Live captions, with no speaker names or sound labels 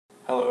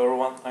Hello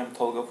everyone, I'm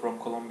Tolga from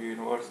Columbia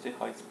University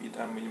High Speed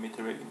and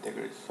Millimeter Wave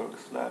Integrated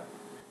Circuits Lab.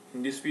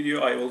 In this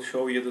video I will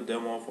show you the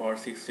demo of our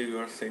 6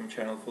 GHz same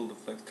channel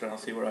full-duplex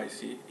transceiver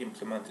IC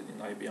implemented in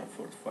IBM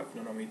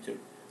 45nm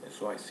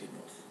SOI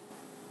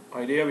CMOS.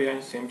 Idea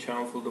behind same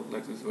channel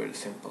full-duplex is very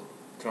simple: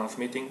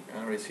 transmitting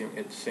and receiving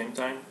at the same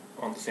time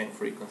on the same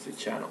frequency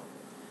channel.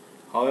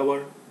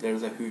 However, there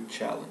is a huge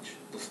challenge: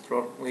 the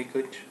strong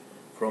leakage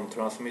from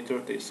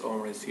transmitter to its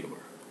own receiver.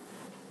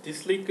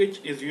 This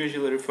leakage is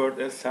usually referred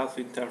as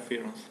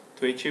self-interference.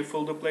 To achieve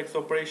full duplex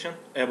operation,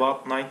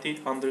 about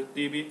 90-100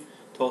 dB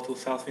total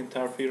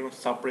self-interference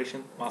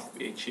suppression must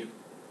be achieved.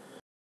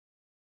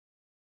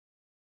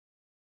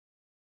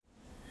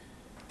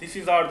 This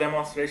is our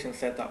demonstration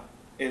setup.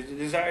 As the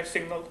desired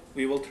signal,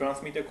 we will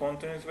transmit a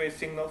continuous wave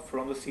signal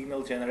from the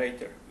signal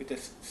generator with a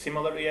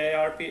similar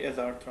EIRP as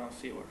our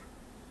transceiver.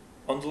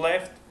 On the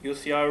left, you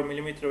see our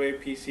millimeter wave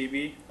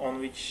PCB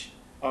on which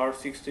our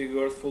 6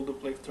 GHz full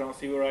duplex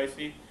transceiver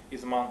IC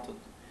is mounted.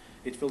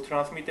 It will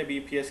transmit a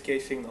BPSK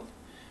signal.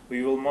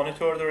 We will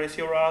monitor the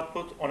receiver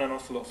output on an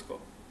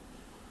oscilloscope.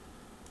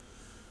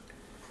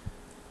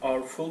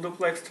 Our full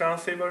duplex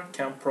transceiver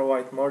can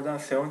provide more than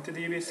 70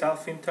 dB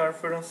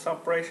self-interference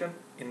suppression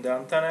in the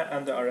antenna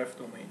and the RF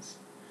domains.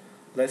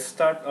 Let's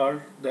start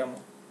our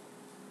demo.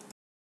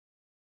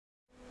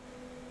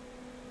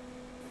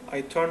 I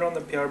turned on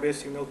the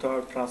PRBS signal to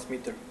our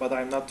transmitter, but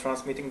I am not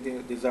transmitting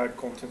the desired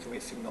continuous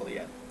wave signal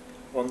yet.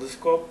 On the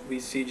scope, we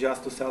see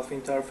just the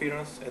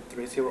self-interference at the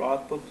receiver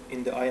output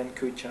in the I and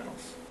Q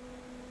channels.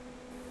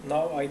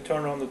 Now I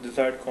turn on the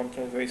desired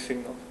continuous wave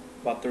signal,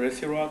 but the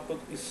receiver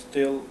output is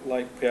still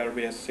like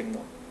PRBS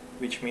signal,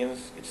 which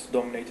means it's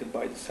dominated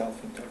by the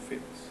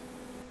self-interference.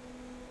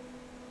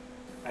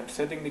 I'm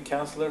setting the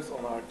cancellers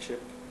on our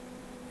chip.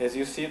 As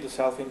you see, the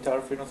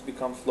self-interference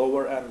becomes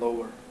lower and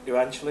lower.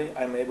 Eventually,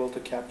 I'm able to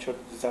capture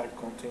the desired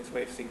continuous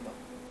wave signal.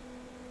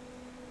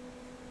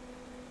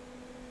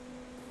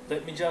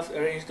 Let me just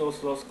arrange the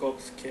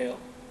oscilloscope scale.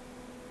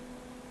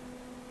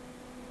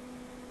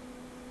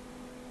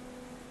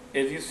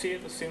 As you see,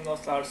 the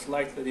signals are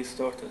slightly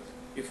distorted.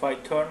 If I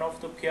turn off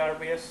the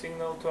PRBS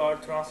signal to our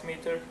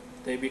transmitter,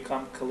 they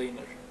become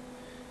cleaner.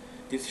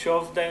 This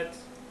shows that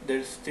there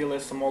is still a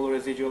small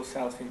residual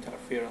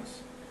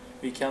self-interference.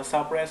 We can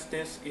suppress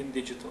this in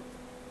digital.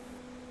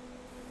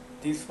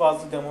 This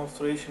was the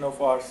demonstration of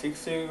our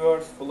 6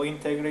 GHz fully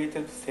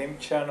integrated same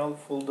channel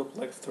full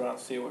duplex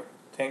transceiver.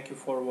 Thank you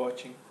for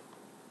watching.